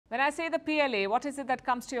When I say the PLA, what is it that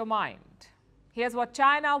comes to your mind? Here's what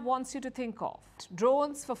China wants you to think of.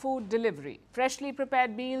 Drones for food delivery. Freshly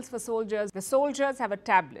prepared meals for soldiers. The soldiers have a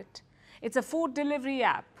tablet. It's a food delivery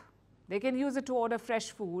app. They can use it to order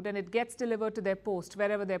fresh food and it gets delivered to their post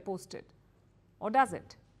wherever they're posted. Or does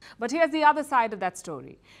it? But here's the other side of that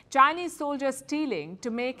story. Chinese soldiers stealing to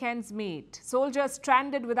make ends meet. Soldiers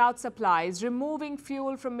stranded without supplies, removing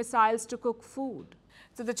fuel from missiles to cook food.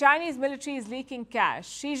 So the Chinese military is leaking cash.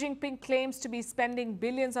 Xi Jinping claims to be spending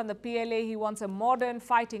billions on the PLA. He wants a modern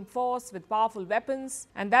fighting force with powerful weapons.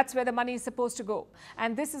 And that's where the money is supposed to go.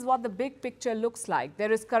 And this is what the big picture looks like.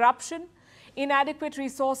 There is corruption, inadequate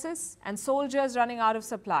resources, and soldiers running out of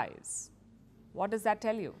supplies. What does that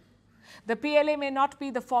tell you? The PLA may not be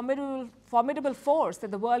the formidable force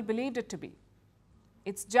that the world believed it to be.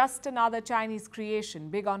 It's just another Chinese creation,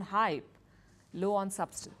 big on hype, low on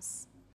substance.